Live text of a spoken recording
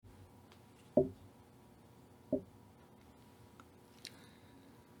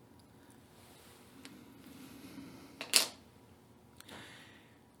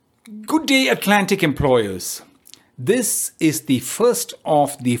Good day, Atlantic employers. This is the first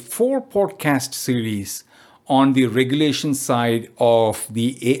of the 4 podcast series on the regulation side of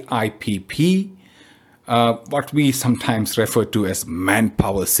the AIPP, what we sometimes refer to as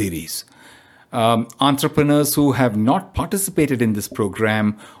Manpower series. Entrepreneurs who have not participated in this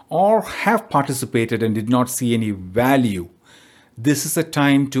program or have participated and did not see any value, this is a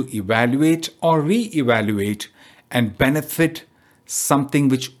time to evaluate or re-evaluate and benefit something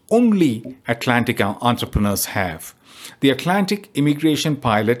which only Atlantic entrepreneurs have. The Atlantic Immigration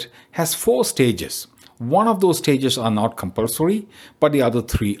Pilot has 4 stages. One of those stages are not compulsory, but the other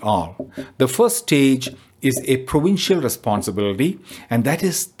 3 are. The first stage is a provincial responsibility, and that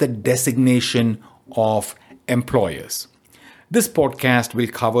is the designation of employers. This podcast will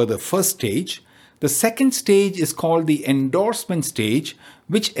cover the first stage. The second stage is called the endorsement stage,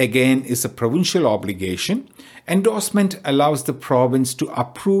 which again is a provincial obligation. Endorsement allows the province to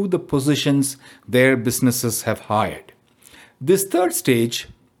approve the positions their businesses have hired. This third stage,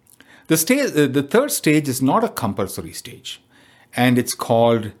 the third stage is not a compulsory stage, and it's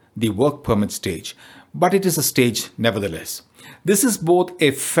called the work permit stage, but it is a stage nevertheless. This is both a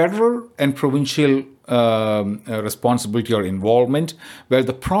federal and provincial responsibility or involvement, where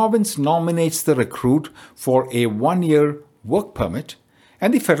the province nominates the recruit for a 1-year work permit,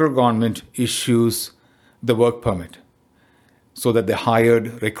 and the federal government issues the work permit so that the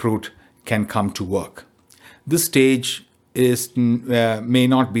hired recruit can come to work. This stage may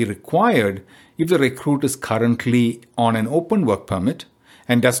not be required if the recruit is currently on an open work permit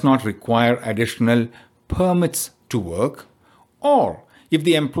and does not require additional permits to work, or if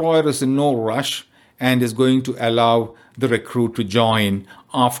the employer is in no rush and is going to allow the recruit to join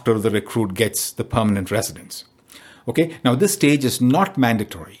after the recruit gets the permanent residence. Okay, now this stage is not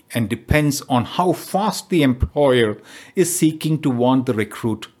mandatory and depends on how fast the employer is seeking to want the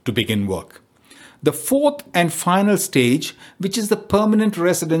recruit to begin work. The fourth and final stage, which is the permanent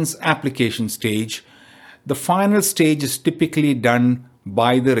residence application stage, the final stage is typically done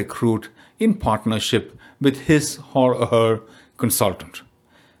by the recruit in partnership with his or her consultant.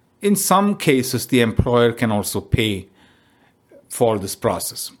 In some cases, the employer can also pay for this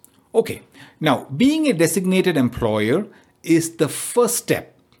process. Okay, now being a designated employer is the first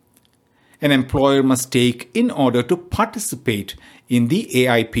step an employer must take in order to participate in the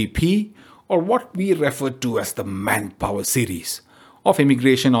AIPP, or what we refer to as the Manpower series of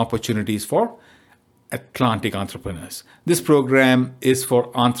immigration opportunities for Atlantic entrepreneurs. This program is for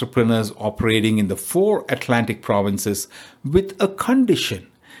entrepreneurs operating in the 4 Atlantic provinces with a condition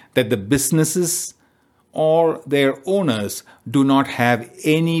that the businesses or their owners do not have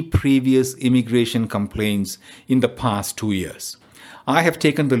any previous immigration complaints in the past 2 years. I have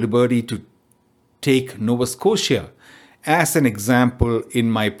taken the liberty to take Nova Scotia as an example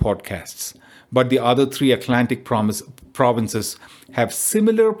in my podcasts, but the other 3 Atlantic provinces have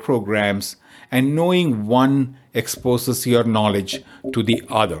similar programs, and knowing one exposes your knowledge to the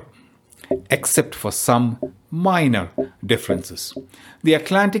other, except for some minor differences. The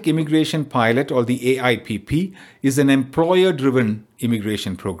Atlantic Immigration Pilot, or the AIPP, is an employer-driven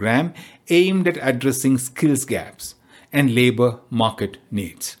immigration program aimed at addressing skills gaps and labor market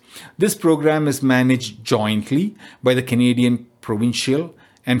needs. This program is managed jointly by the Canadian provincial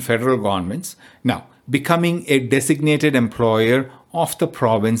and federal governments. Now, becoming a designated employer of the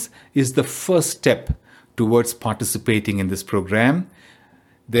province is the first step towards participating in this program.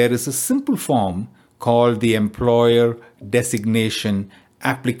 There is a simple form called the Employer Designation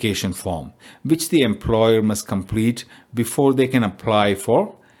Application Form, which the employer must complete before they can apply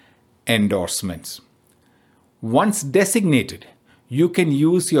for endorsements. Once designated, you can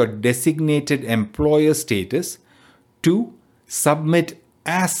use your designated employer status to submit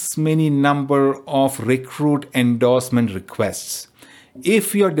as many number of recruit endorsement requests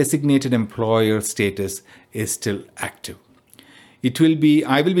if your designated employer status is still active.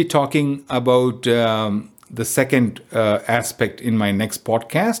 I will be talking about the second aspect in my next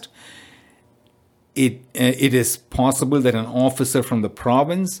podcast. It is possible that an officer from the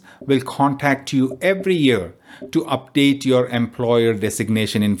province will contact you every year to update your employer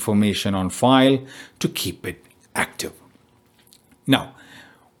designation information on file to keep it active. Now,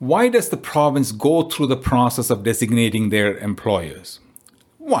 why does the province go through the process of designating their employers?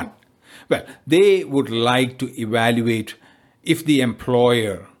 1, well, they would like to evaluate if the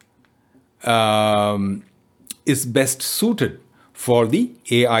employer is best suited for the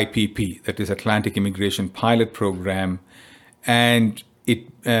AIPP, that is Atlantic Immigration Pilot Program, and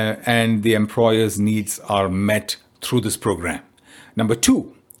the employer's needs are met through this program. Number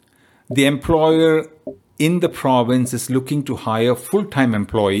 2, the employer in the province is looking to hire full-time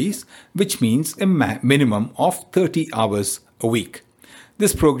employees, which means a minimum of 30 hours a week.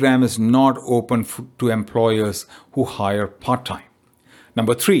 This program is not open to employers who hire part-time.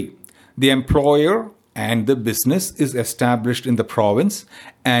 Number 3, the employer and the business is established in the province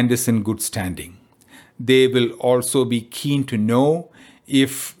and is in good standing. They will also be keen to know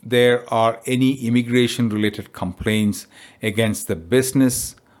if there are any immigration-related complaints against the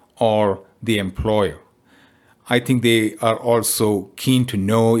business or the employer. I think they are also keen to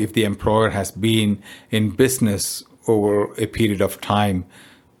know if the employer has been in business over a period of time,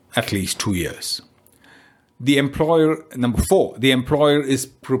 at least 2 years. Number 4, the employer is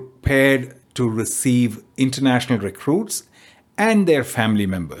prepared to receive international recruits and their family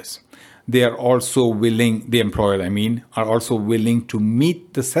members. They are also willing, the employer, are also willing to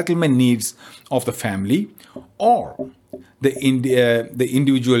meet the settlement needs of the family or the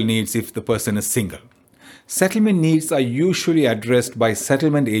individual needs if the person is single. Settlement needs are usually addressed by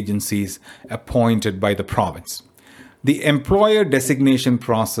settlement agencies appointed by the province. The employer designation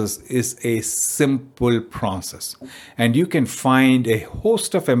process is a simple process, and you can find a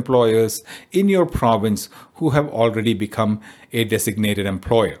host of employers in your province who have already become a designated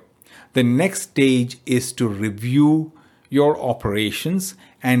employer. The next stage is to review your operations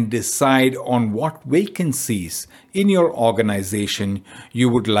and decide on what vacancies in your organization you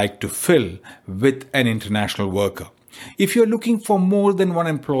would like to fill with an international worker. If you're looking for more than one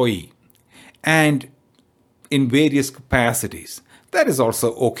employee and in various capacities, that is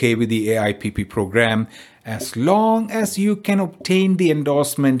also okay with the AIPP program as long as you can obtain the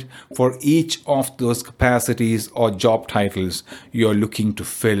endorsement for each of those capacities or job titles you're looking to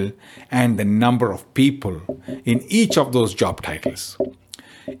fill and the number of people in each of those job titles.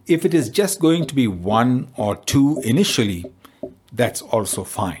 If it is just going to be 1 or 2 initially, that's also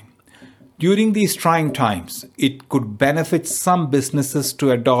fine. During these trying times, it could benefit some businesses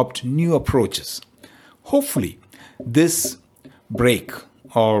to adopt new approaches. Hopefully, this break,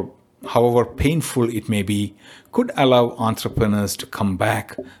 or however painful it may be, could allow entrepreneurs to come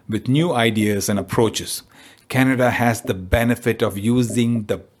back with new ideas and approaches. Canada has the benefit of using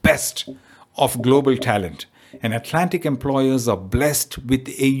the best of global talent, and Atlantic employers are blessed with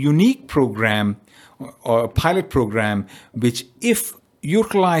a unique program or a pilot program which, if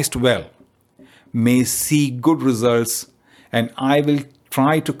utilized well, may see good results, and I will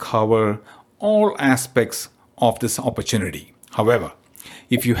try to cover all aspects of this opportunity. However,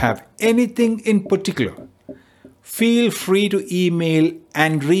 if you have anything in particular, feel free to email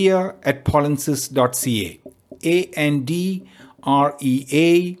andrea@polinsys.ca,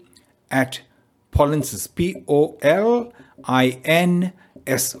 ANDREA at Polinsys,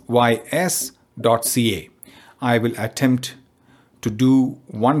 POLINSYS.ca. I will attempt to do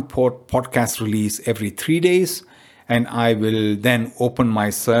one podcast release every 3 days, and I will then open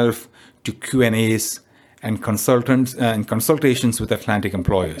myself to Q&As and consultations with Atlantic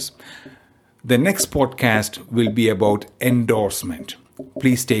employers. The next podcast will be about endorsement.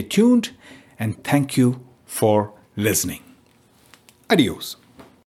 Please stay tuned, and thank you for listening. Adios.